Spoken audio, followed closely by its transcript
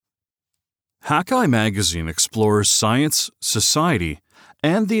Hakai Magazine explores science, society,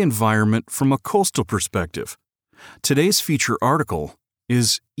 and the environment from a coastal perspective. Today's feature article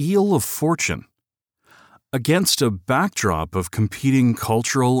is Eel of Fortune. Against a backdrop of competing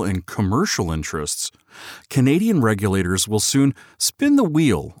cultural and commercial interests, Canadian regulators will soon spin the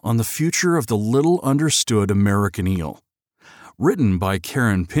wheel on the future of the little-understood American eel. Written by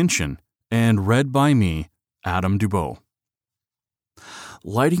Karen Pynchon and read by me, Adam Dubois.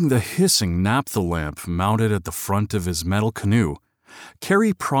 Lighting the hissing naphtha lamp mounted at the front of his metal canoe,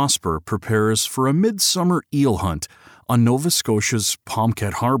 Carrie Prosper prepares for a midsummer eel hunt on Nova Scotia's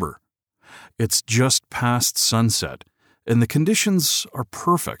Pomcat Harbor. It's just past sunset, and the conditions are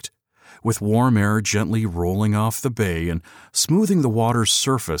perfect, with warm air gently rolling off the bay and smoothing the water's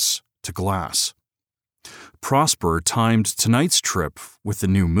surface to glass. Prosper timed tonight's trip with the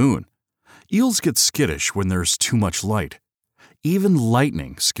new moon. Eels get skittish when there's too much light. Even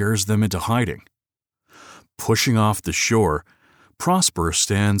lightning scares them into hiding. Pushing off the shore, Prosper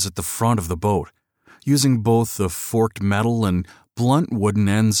stands at the front of the boat, using both the forked metal and blunt wooden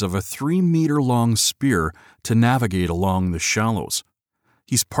ends of a 3-meter-long spear to navigate along the shallows.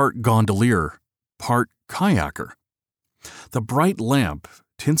 He's part gondolier, part kayaker. The bright lamp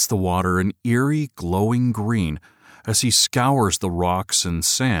tints the water an eerie, glowing green as he scours the rocks and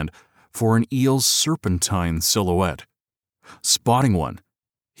sand for an eel's serpentine silhouette. Spotting one,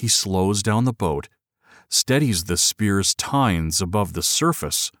 he slows down the boat, steadies the spear's tines above the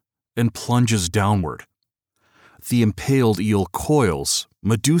surface, and plunges downward. The impaled eel coils,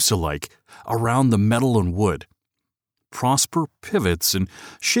 Medusa-like, around the metal and wood. Prosper pivots and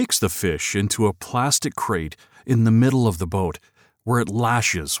shakes the fish into a plastic crate in the middle of the boat, where it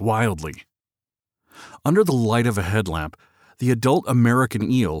lashes wildly. Under the light of a headlamp, the adult American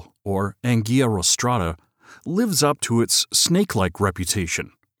eel, or Anguilla rostrata, lives up to its snake-like reputation.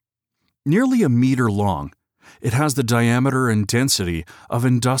 Nearly a meter long, it has the diameter and density of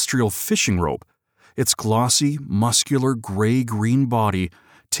industrial fishing rope, its glossy, muscular gray-green body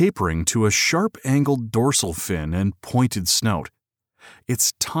tapering to a sharp-angled dorsal fin and pointed snout.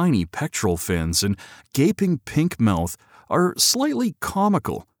 Its tiny pectoral fins and gaping pink mouth are slightly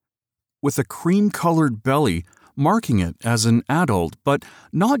comical, with a cream-colored belly marking it as an adult but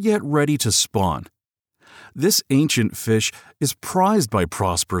not yet ready to spawn. This ancient fish is prized by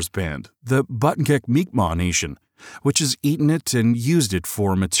Prosper's band, the Buttigieg Mi'kmaq Nation, which has eaten it and used it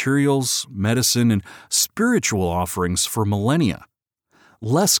for materials, medicine, and spiritual offerings for millennia.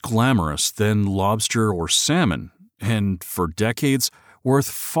 Less glamorous than lobster or salmon, and for decades worth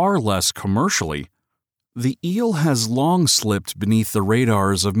far less commercially, the eel has long slipped beneath the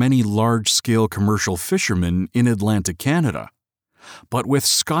radars of many large-scale commercial fishermen in Atlantic Canada. But with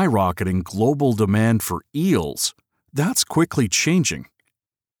skyrocketing global demand for eels, that's quickly changing.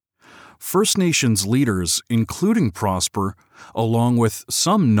 First Nations leaders, including Prosper, along with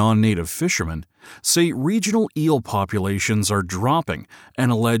some non-native fishermen, say regional eel populations are dropping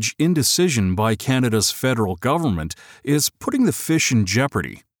and allege indecision by Canada's federal government is putting the fish in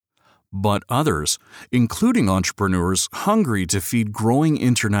jeopardy. But others, including entrepreneurs hungry to feed growing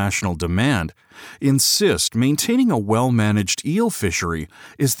international demand, insist maintaining a well-managed eel fishery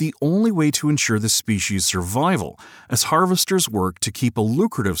is the only way to ensure the species' survival as harvesters work to keep a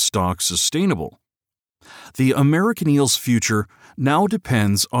lucrative stock sustainable. The American eel's future now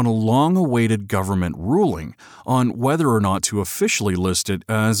depends on a long-awaited government ruling on whether or not to officially list it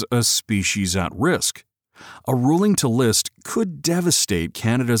as a species at risk. A ruling to list could devastate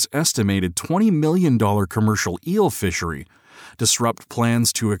Canada's estimated $20 million commercial eel fishery, disrupt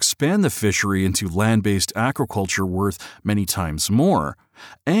plans to expand the fishery into land-based aquaculture worth many times more,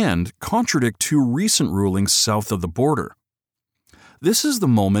 and contradict 2 recent rulings south of the border. This is the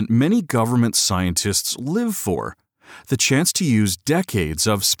moment many government scientists live for, the chance to use decades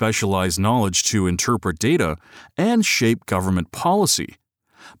of specialized knowledge to interpret data and shape government policy.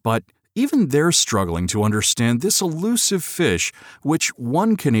 But even they're struggling to understand this elusive fish, which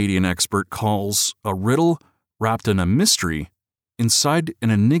one Canadian expert calls a riddle wrapped in a mystery inside an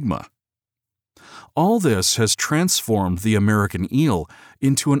enigma. All this has transformed the American eel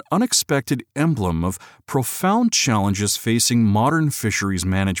into an unexpected emblem of profound challenges facing modern fisheries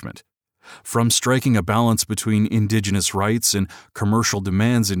management. From striking a balance between Indigenous rights and commercial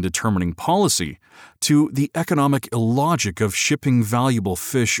demands in determining policy, to the economic illogic of shipping valuable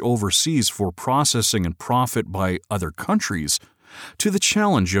fish overseas for processing and profit by other countries, to the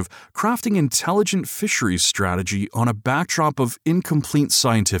challenge of crafting intelligent fisheries strategy on a backdrop of incomplete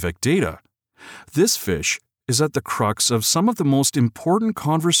scientific data. This fish is at the crux of some of the most important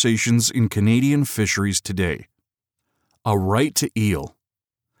conversations in Canadian fisheries today. A right to eel.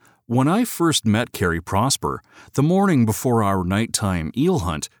 When I first met Carrie Prosper, the morning before our nighttime eel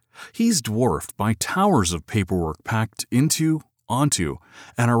hunt, he's dwarfed by towers of paperwork packed into, onto,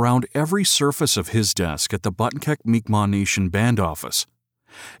 and around every surface of his desk at the Buttonkeck Mi'kmaq Nation Band Office.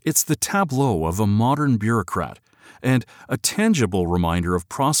 It's the tableau of a modern bureaucrat, and a tangible reminder of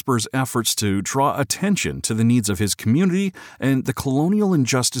Prosper's efforts to draw attention to the needs of his community and the colonial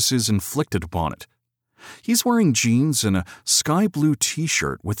injustices inflicted upon it. He's wearing jeans and a sky blue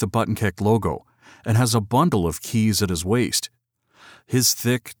t-shirt with the Buttonkeck logo, and has a bundle of keys at his waist. His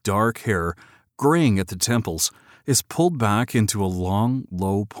thick, dark hair, graying at the temples, is pulled back into a long,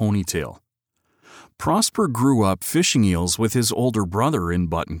 low ponytail. Prosper grew up fishing eels with his older brother in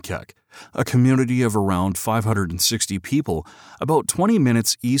Buttonkeck, a community of around 560 people about 20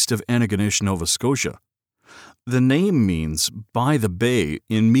 minutes east of Antigonish, Nova Scotia. The name means by the bay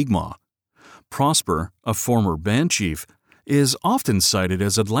in Mi'kmaq. Prosper, a former band chief, is often cited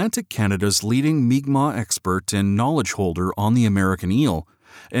as Atlantic Canada's leading Mi'kmaq expert and knowledge holder on the American eel,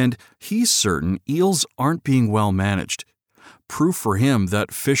 and he's certain eels aren't being well managed. Proof for him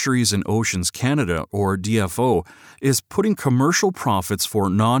that Fisheries and Oceans Canada, or DFO, is putting commercial profits for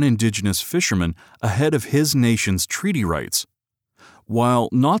non-Indigenous fishermen ahead of his nation's treaty rights. While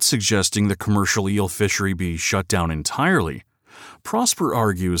not suggesting the commercial eel fishery be shut down entirely, Prosper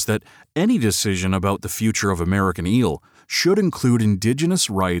argues that any decision about the future of American eel should include Indigenous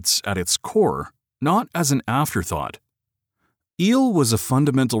rights at its core, not as an afterthought. Eel was a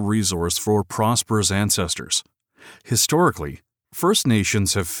fundamental resource for Prosper's ancestors. Historically, First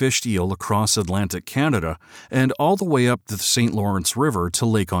Nations have fished eel across Atlantic Canada and all the way up the St. Lawrence River to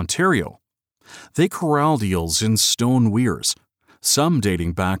Lake Ontario. They corralled eels in stone weirs, some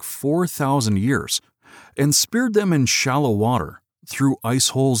dating back 4,000 years, and speared them in shallow water, through ice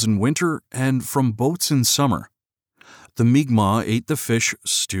holes in winter and from boats in summer. The Mi'kmaq ate the fish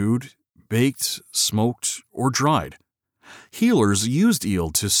stewed, baked, smoked, or dried. Healers used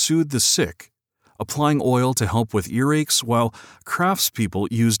eel to soothe the sick, applying oil to help with earaches, while craftspeople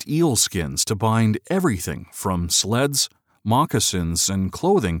used eel skins to bind everything from sleds, moccasins, and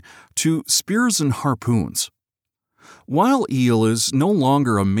clothing to spears and harpoons. While eel is no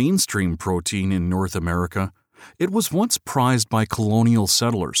longer a mainstream protein in North America, it was once prized by colonial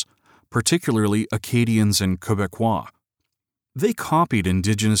settlers, particularly Acadians and Quebecois. They copied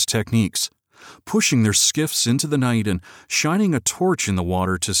Indigenous techniques, pushing their skiffs into the night and shining a torch in the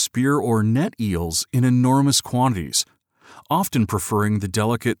water to spear or net eels in enormous quantities, often preferring the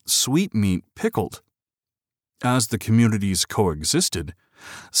delicate sweet meat pickled. As the communities coexisted,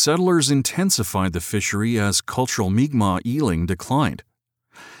 settlers intensified the fishery as cultural Mi'kmaq eeling declined.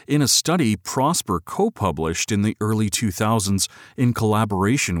 In a study Prosper co-published in the early 2000s in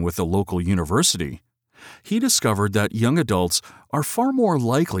collaboration with a local university, he discovered that young adults are far more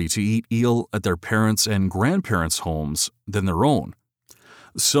likely to eat eel at their parents' and grandparents' homes than their own.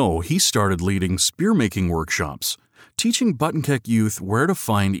 So he started leading spear-making workshops, teaching Buttonkeck youth where to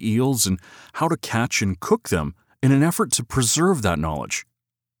find eels and how to catch and cook them in an effort to preserve that knowledge.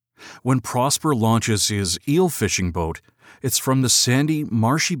 When Prosper launches his eel fishing boat, it's from the sandy,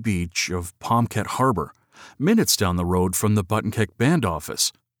 marshy beach of Pomket Harbor, minutes down the road from the Buttonkeck Band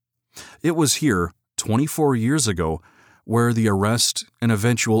Office. It was here, 24 years ago, where the arrest and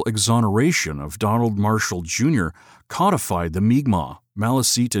eventual exoneration of Donald Marshall Jr. codified the Mi'kmaq,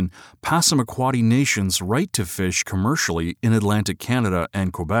 Maliseet, and Passamaquoddy nations' right to fish commercially in Atlantic Canada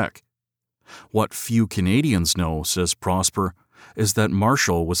and Quebec. What few Canadians know, says Prosper, is that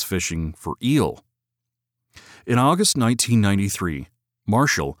Marshall was fishing for eel. In August 1993,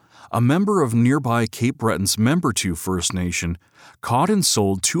 Marshall, a member of nearby Cape Breton's Membertou First Nation, caught and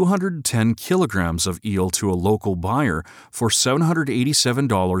sold 210 kilograms of eel to a local buyer for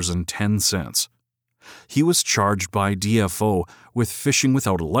 $787.10. He was charged by DFO with fishing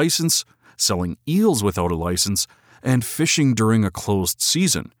without a license, selling eels without a license, and fishing during a closed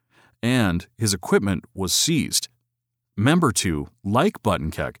season, and his equipment was seized. Membertou, like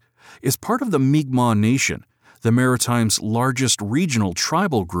Buttonkeck, is part of the Mi'kmaq Nation, the Maritime's largest regional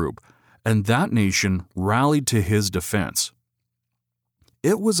tribal group, and that nation rallied to his defense.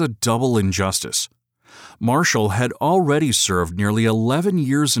 It was a double injustice. Marshall had already served nearly 11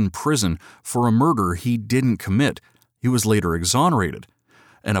 years in prison for a murder he didn't commit. He was later exonerated,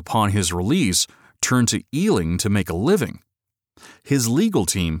 and upon his release, turned to eeling to make a living. His legal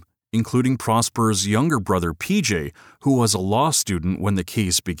team, including Prosper's younger brother PJ, who was a law student when the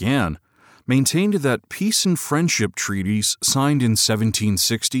case began, maintained that peace and friendship treaties signed in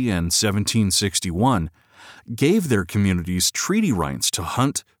 1760 and 1761 gave their communities treaty rights to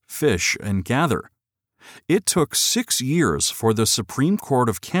hunt, fish, and gather. It took 6 years for the Supreme Court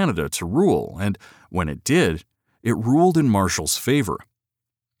of Canada to rule, and when it did, it ruled in Marshall's favor.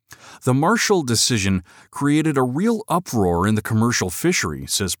 The Marshall decision created a real uproar in the commercial fishery,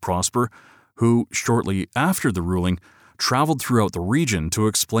 says Prosper, who, shortly after the ruling, traveled throughout the region to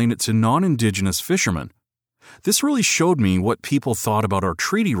explain it to non-Indigenous fishermen. This really showed me what people thought about our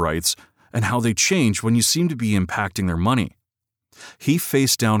treaty rights and how they changed when you seem to be impacting their money. He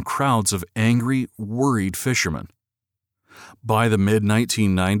faced down crowds of angry, worried fishermen. By the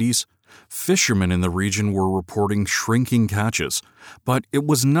mid-1990s, fishermen in the region were reporting shrinking catches, but it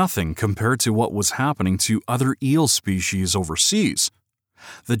was nothing compared to what was happening to other eel species overseas.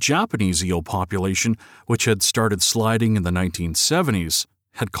 The Japanese eel population, which had started sliding in the 1970s,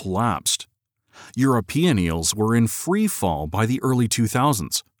 had collapsed. European eels were in free fall by the early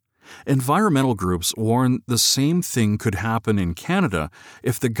 2000s. Environmental groups warn the same thing could happen in Canada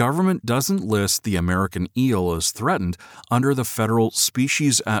if the government doesn't list the American eel as threatened under the Federal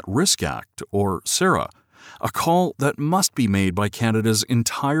Species at Risk Act, or SARA, a call that must be made by Canada's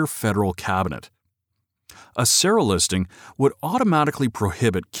entire federal cabinet. A SARA listing would automatically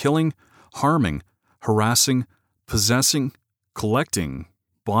prohibit killing, harming, harassing, possessing, collecting,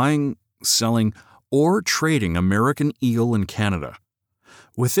 buying, selling, or trading American eel in Canada.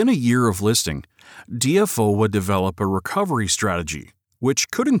 Within a year of listing, DFO would develop a recovery strategy, which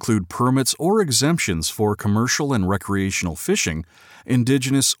could include permits or exemptions for commercial and recreational fishing,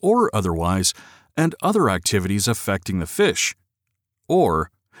 Indigenous or otherwise, and other activities affecting the fish.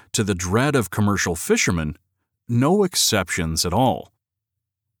 Or, to the dread of commercial fishermen, no exceptions at all.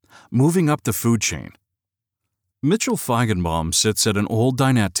 Moving up the food chain. Mitchell Feigenbaum sits at an old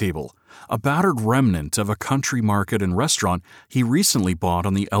dinette table, a battered remnant of a country market and restaurant he recently bought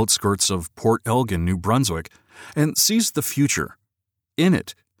on the outskirts of Port Elgin, New Brunswick, and sees the future. In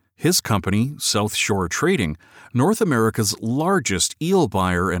it, his company, South Shore Trading, North America's largest eel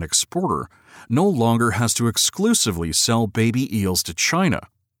buyer and exporter, no longer has to exclusively sell baby eels to China.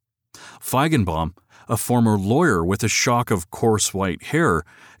 Feigenbaum, a former lawyer with a shock of coarse white hair,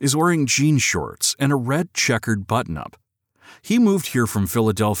 is wearing jean shorts and a red checkered button-up. He moved here from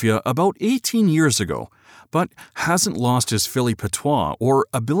Philadelphia about 18 years ago, but hasn't lost his Philly patois or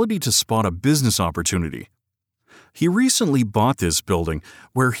ability to spot a business opportunity. He recently bought this building,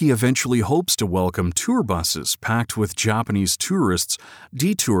 where he eventually hopes to welcome tour buses packed with Japanese tourists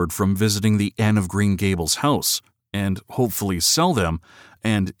detoured from visiting the Anne of Green Gables house, and hopefully sell them,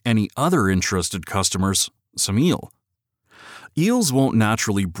 and any other interested customers, some eel. Eels won't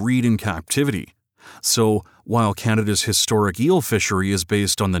naturally breed in captivity, so while Canada's historic eel fishery is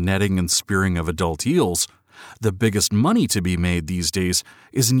based on the netting and spearing of adult eels, the biggest money to be made these days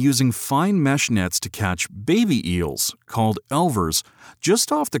is in using fine mesh nets to catch baby eels, called elvers,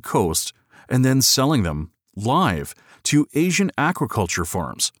 just off the coast and then selling them, live, to Asian aquaculture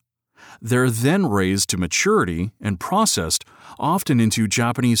farms. They're then raised to maturity and processed, often into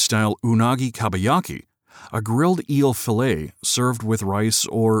Japanese-style unagi kabayaki, a grilled eel fillet served with rice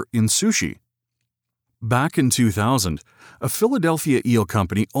or in sushi. Back in 2000, a Philadelphia eel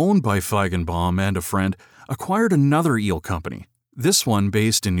company owned by Feigenbaum and a friend acquired another eel company, this one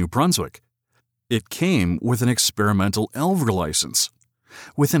based in New Brunswick. It came with an experimental elver license.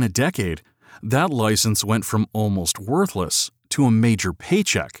 Within a decade, that license went from almost worthless to a major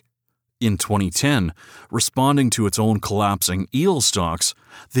paycheck. In 2010, responding to its own collapsing eel stocks,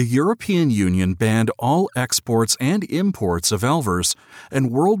 the European Union banned all exports and imports of elvers,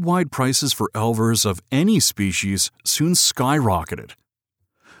 and worldwide prices for elvers of any species soon skyrocketed.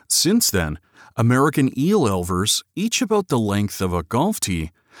 Since then, American eel elvers, each about the length of a golf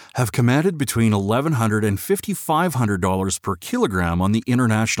tee, have commanded between $1,100 and $5,500 per kilogram on the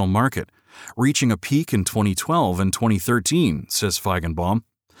international market, reaching a peak in 2012 and 2013, says Feigenbaum,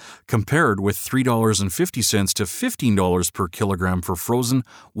 compared with $3.50 to $15 per kilogram for frozen,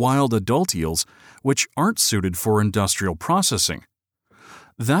 wild adult eels, which aren't suited for industrial processing.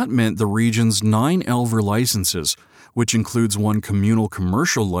 That meant the region's 9 elver licenses, which includes one communal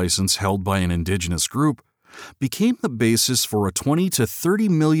commercial license held by an Indigenous group, became the basis for a $20 to $30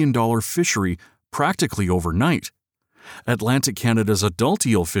 million fishery practically overnight. Atlantic Canada's adult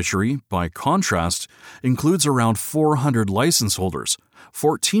eel fishery, by contrast, includes around 400 license holders,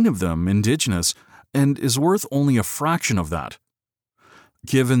 14 of them Indigenous, and is worth only a fraction of that.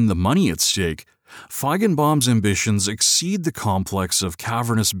 Given the money at stake, Feigenbaum's ambitions exceed the complex of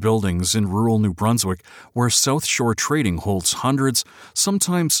cavernous buildings in rural New Brunswick where South Shore Trading holds hundreds,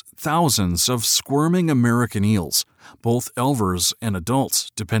 sometimes thousands, of squirming American eels, both elvers and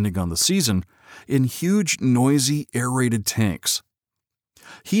adults, depending on the season, in huge, noisy, aerated tanks.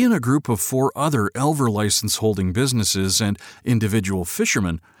 He and a group of 4 other Elver license-holding businesses and individual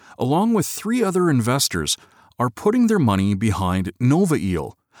fishermen, along with 3 other investors, are putting their money behind Nova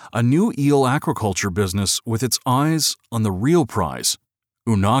Eel, a new eel aquaculture business with its eyes on the real prize,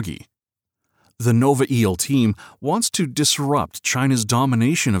 unagi. The Nova Eel team wants to disrupt China's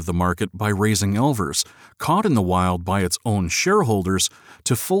domination of the market by raising elvers, caught in the wild by its own shareholders,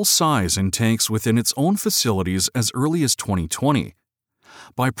 to full size in tanks within its own facilities as early as 2020.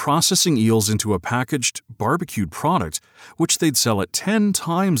 By processing eels into a packaged, barbecued product, which they'd sell at 10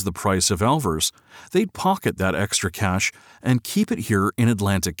 times the price of elvers, they'd pocket that extra cash and keep it here in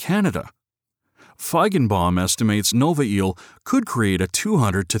Atlantic Canada. Feigenbaum estimates Nova Eel could create a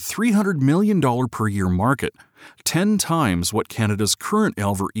 $200 to $300 million per year market, 10 times what Canada's current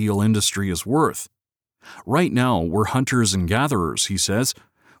elver eel industry is worth. Right now, we're hunters and gatherers, he says.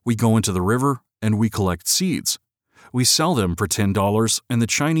 We go into the river and we collect seeds. We sell them for $10 and the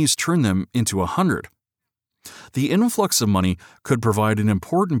Chinese turn them into $100. The influx of money could provide an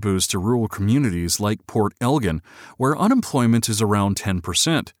important boost to rural communities like Port Elgin, where unemployment is around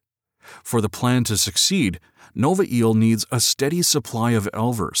 10%. For the plan to succeed, Nova Eel needs a steady supply of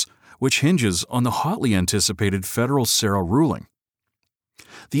elvers, which hinges on the hotly anticipated federal SARA ruling.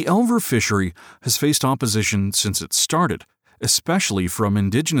 The elver fishery has faced opposition since it started, especially from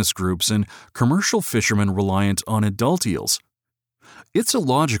indigenous groups and commercial fishermen reliant on adult eels. It's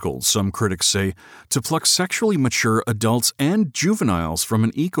illogical, some critics say, to pluck sexually mature adults and juveniles from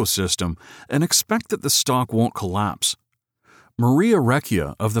an ecosystem and expect that the stock won't collapse. Maria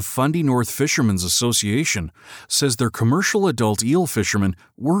Recchia of the Fundy North Fishermen's Association says their commercial adult eel fishermen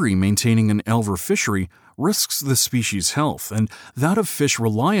worry maintaining an elver fishery risks the species' health and that of fish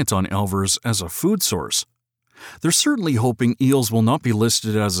reliant on elvers as a food source. They're certainly hoping eels will not be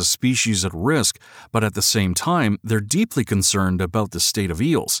listed as a species at risk, but at the same time, they're deeply concerned about the state of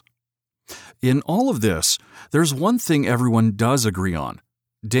eels. In all of this, there's one thing everyone does agree on: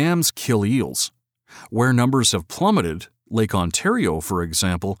 dams kill eels. Where numbers have plummeted, Lake Ontario, for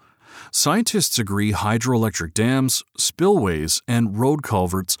example, scientists agree hydroelectric dams, spillways, and road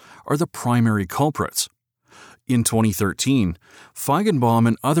culverts are the primary culprits. In 2013, Feigenbaum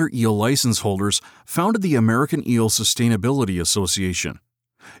and other eel license holders founded the American Eel Sustainability Association.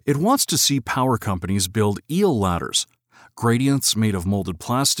 It wants to see power companies build eel ladders, gradients made of molded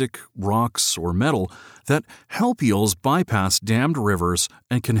plastic, rocks, or metal that help eels bypass dammed rivers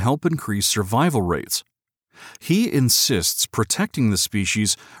and can help increase survival rates. He insists protecting the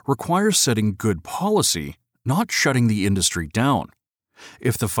species requires setting good policy, not shutting the industry down.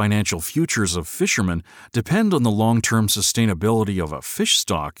 If the financial futures of fishermen depend on the long-term sustainability of a fish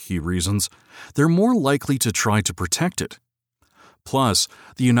stock, he reasons, they're more likely to try to protect it. Plus,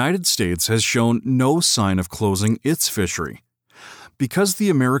 the United States has shown no sign of closing its fishery. Because the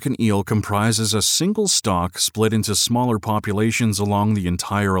American eel comprises a single stock split into smaller populations along the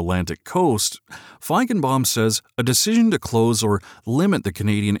entire Atlantic coast, Feigenbaum says a decision to close or limit the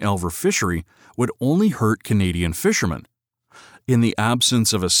Canadian elver fishery would only hurt Canadian fishermen. In the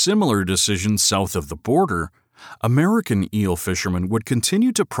absence of a similar decision south of the border, American eel fishermen would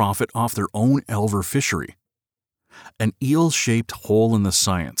continue to profit off their own elver fishery. An eel-shaped hole in the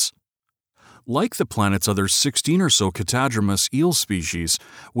science. Like the planet's other 16 or so catadromous eel species,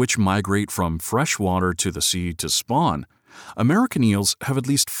 which migrate from freshwater to the sea to spawn, American eels have at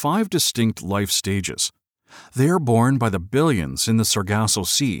least 5 distinct life stages. They are born by the billions in the Sargasso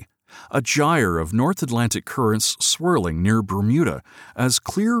Sea, a gyre of North Atlantic currents swirling near Bermuda as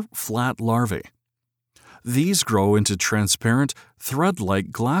clear, flat larvae. These grow into transparent,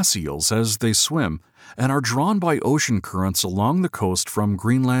 thread-like glass eels as they swim and are drawn by ocean currents along the coast from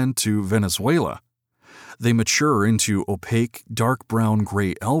Greenland to Venezuela. They mature into opaque, dark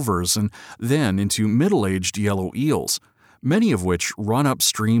brown-gray elvers and then into middle-aged yellow eels, many of which run up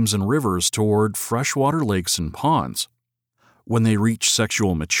streams and rivers toward freshwater lakes and ponds. When they reach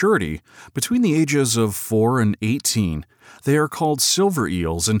sexual maturity, between the ages of 4 and 18, they are called silver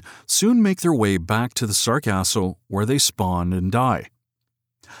eels and soon make their way back to the Sargasso where they spawn and die.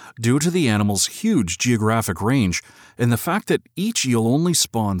 Due to the animal's huge geographic range and the fact that each eel only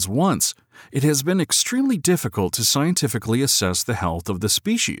spawns once, it has been extremely difficult to scientifically assess the health of the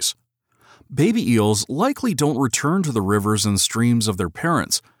species. Baby eels likely don't return to the rivers and streams of their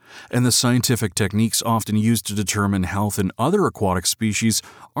parents, and the scientific techniques often used to determine health in other aquatic species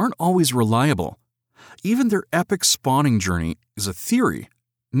aren't always reliable. Even their epic spawning journey is a theory.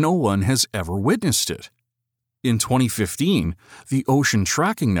 No one has ever witnessed it. In 2015, the Ocean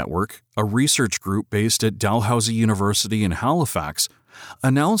Tracking Network, a research group based at Dalhousie University in Halifax,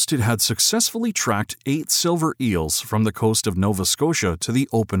 announced it had successfully tracked 8 silver eels from the coast of Nova Scotia to the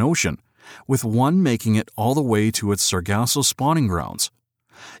open ocean, with one making it all the way to its Sargasso spawning grounds.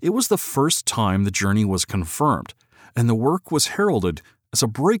 It was the first time the journey was confirmed, and the work was heralded as a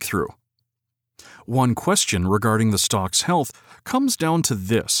breakthrough. One question regarding the stock's health comes down to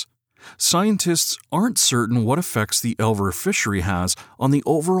this. Scientists aren't certain what effects the Elver fishery has on the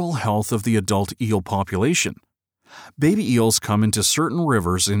overall health of the adult eel population. Baby eels come into certain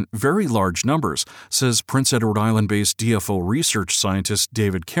rivers in very large numbers, says Prince Edward Island-based DFO research scientist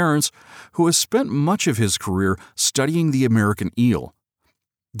David Cairns, who has spent much of his career studying the American eel.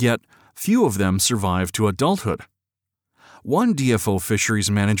 Yet, few of them survive to adulthood. One DFO fisheries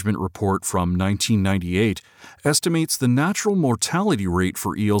management report from 1998 estimates the natural mortality rate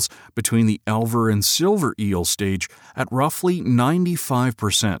for eels between the Elver and silver eel stage at roughly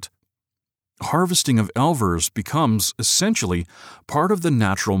 95%. Harvesting of Elvers becomes, essentially, part of the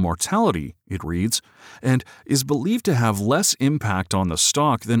natural mortality, it reads, and is believed to have less impact on the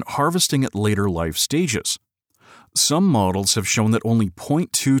stock than harvesting at later life stages. Some models have shown that only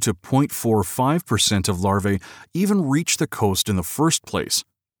 0.2 to 0.45% of larvae even reach the coast in the first place.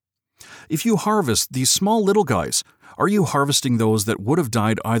 If you harvest these small little guys, are you harvesting those that would have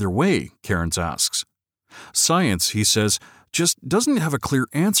died either way? Cairns asks. Science, he says, just doesn't have a clear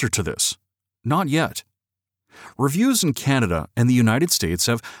answer to this. Not yet. Reviews in Canada and the United States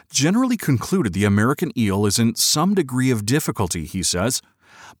have generally concluded the American eel is in some degree of difficulty, he says.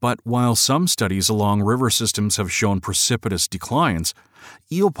 But while some studies along river systems have shown precipitous declines,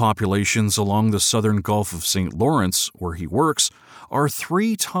 eel populations along the southern Gulf of St. Lawrence, where he works, are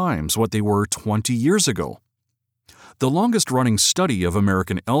 3 times what they were 20 years ago. The longest-running study of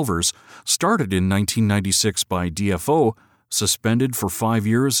American elvers, started in 1996 by DFO, suspended for 5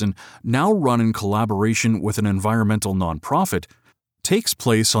 years and now run in collaboration with an environmental nonprofit, takes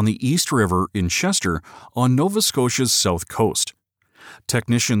place on the East River in Chester on Nova Scotia's south coast.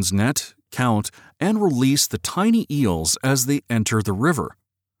 Technicians net, count, and release the tiny eels as they enter the river.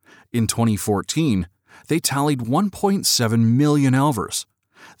 In 2014, they tallied 1.7 million elvers.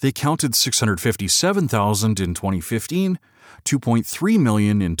 They counted 657,000 in 2015, 2.3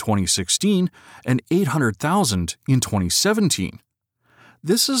 million in 2016, and 800,000 in 2017.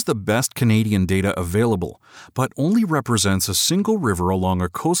 This is the best Canadian data available, but only represents a single river along a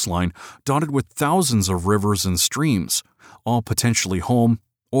coastline dotted with thousands of rivers and streams, all potentially home,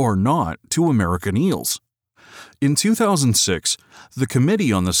 or not, to American eels. In 2006, the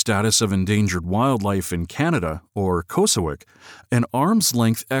Committee on the Status of Endangered Wildlife in Canada, or COSAWIC, an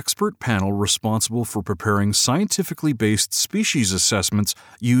arm's-length expert panel responsible for preparing scientifically based species assessments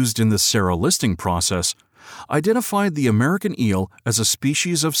used in the SARA listing process, identified the American eel as a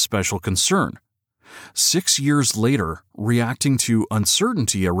species of special concern. 6 years later, reacting to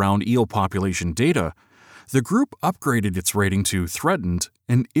uncertainty around eel population data, the group upgraded its rating to threatened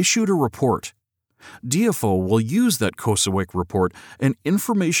and issued a report. DFO will use that COSAWIC report and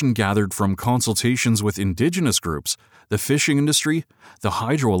information gathered from consultations with Indigenous groups, the fishing industry, the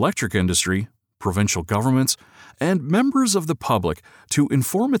hydroelectric industry, provincial governments, and members of the public to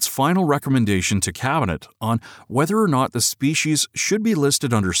inform its final recommendation to Cabinet on whether or not the species should be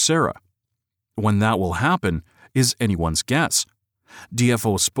listed under SARA. When that will happen is anyone's guess.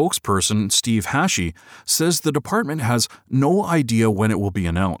 DFO spokesperson Steve Hashey says the department has no idea when it will be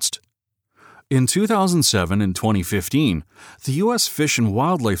announced. In 2007 and 2015, the U.S. Fish and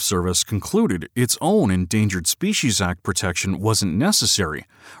Wildlife Service concluded its own Endangered Species Act protection wasn't necessary,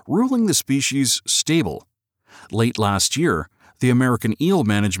 ruling the species stable. Late last year, the American Eel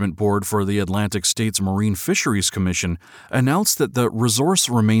Management Board for the Atlantic States Marine Fisheries Commission announced that the resource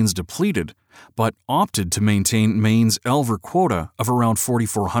remains depleted, but opted to maintain Maine's elver quota of around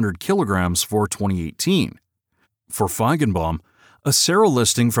 4,400 kilograms for 2018. For Feigenbaum, a SARA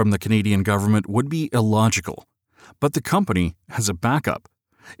listing from the Canadian government would be illogical, but the company has a backup.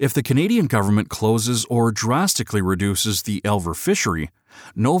 If the Canadian government closes or drastically reduces the elver fishery,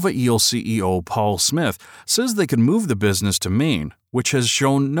 Nova Eel CEO Paul Smith says they can move the business to Maine, which has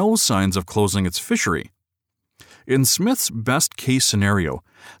shown no signs of closing its fishery. In Smith's best-case scenario,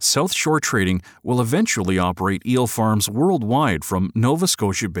 South Shore Trading will eventually operate eel farms worldwide from Nova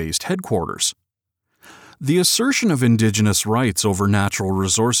Scotia-based headquarters. The assertion of Indigenous rights over natural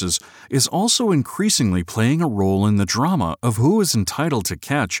resources is also increasingly playing a role in the drama of who is entitled to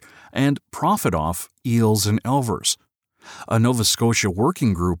catch and profit off eels and elvers. A Nova Scotia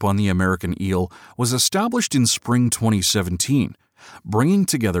working group on the American eel was established in spring 2017, bringing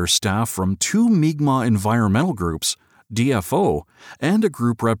together staff from 2 Mi'kmaq environmental groups, DFO, and a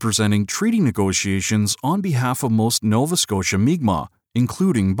group representing treaty negotiations on behalf of most Nova Scotia Mi'kmaq,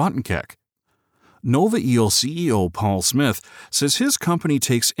 including buttonkeck. Nova Eel CEO Paul Smith says his company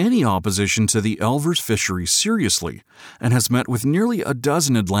takes any opposition to the Elvers fishery seriously and has met with nearly a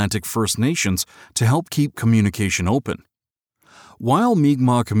dozen Atlantic First Nations to help keep communication open. While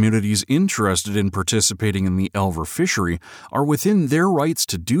Mi'kmaq communities interested in participating in the Elver fishery are within their rights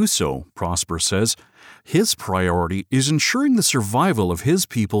to do so, Prosper says, his priority is ensuring the survival of his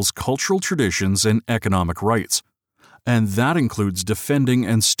people's cultural traditions and economic rights. And that includes defending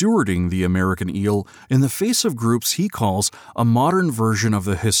and stewarding the American eel in the face of groups he calls a modern version of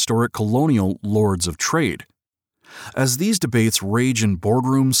the historic colonial lords of trade. As these debates rage in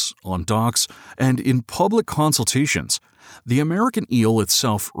boardrooms, on docks, and in public consultations, the American eel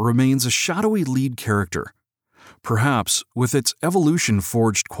itself remains a shadowy lead character. Perhaps, with its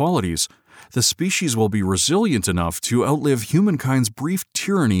evolution-forged qualities, the species will be resilient enough to outlive humankind's brief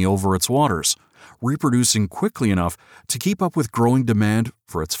tyranny over its waters, reproducing quickly enough to keep up with growing demand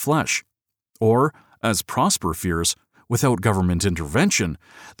for its flesh. Or, as Prosper fears, without government intervention,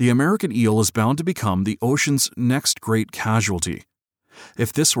 the American eel is bound to become the ocean's next great casualty.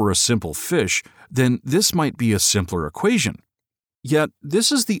 If this were a simple fish, then this might be a simpler equation. Yet,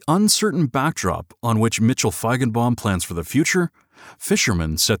 this is the uncertain backdrop on which Mitchell Feigenbaum plans for the future,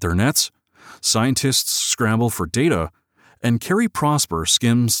 fishermen set their nets, scientists scramble for data, and Kerry Prosper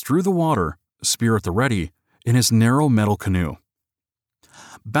skims through the water, spear at the ready, in his narrow metal canoe.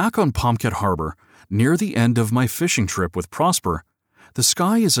 Back on Pomket Harbor, near the end of my fishing trip with Prosper, the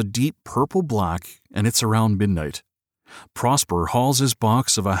sky is a deep purple-black and it's around midnight. Prosper hauls his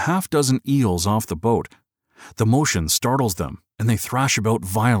box of a half-dozen eels off the boat. The motion startles them, and they thrash about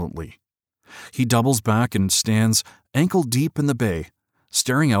violently. He doubles back and stands ankle-deep in the bay,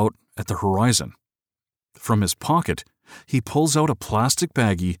 staring out at the horizon. From his pocket, he pulls out a plastic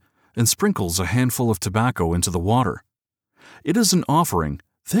baggie and sprinkles a handful of tobacco into the water. It is an offering,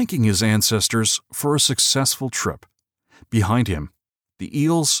 thanking his ancestors for a successful trip. Behind him, the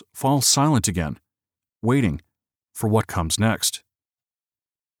eels fall silent again, waiting for what comes next.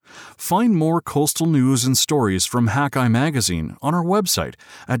 Find more coastal news and stories from Hackeye Magazine on our website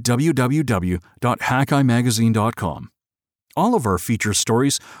at www.hackeymagazine.com. All of our feature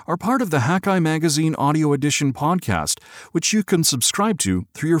stories are part of the Hackeye Magazine Audio Edition podcast, which you can subscribe to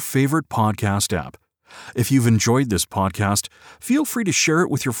through your favorite podcast app. If you've enjoyed this podcast, feel free to share it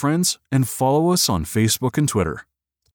with your friends and follow us on Facebook and Twitter.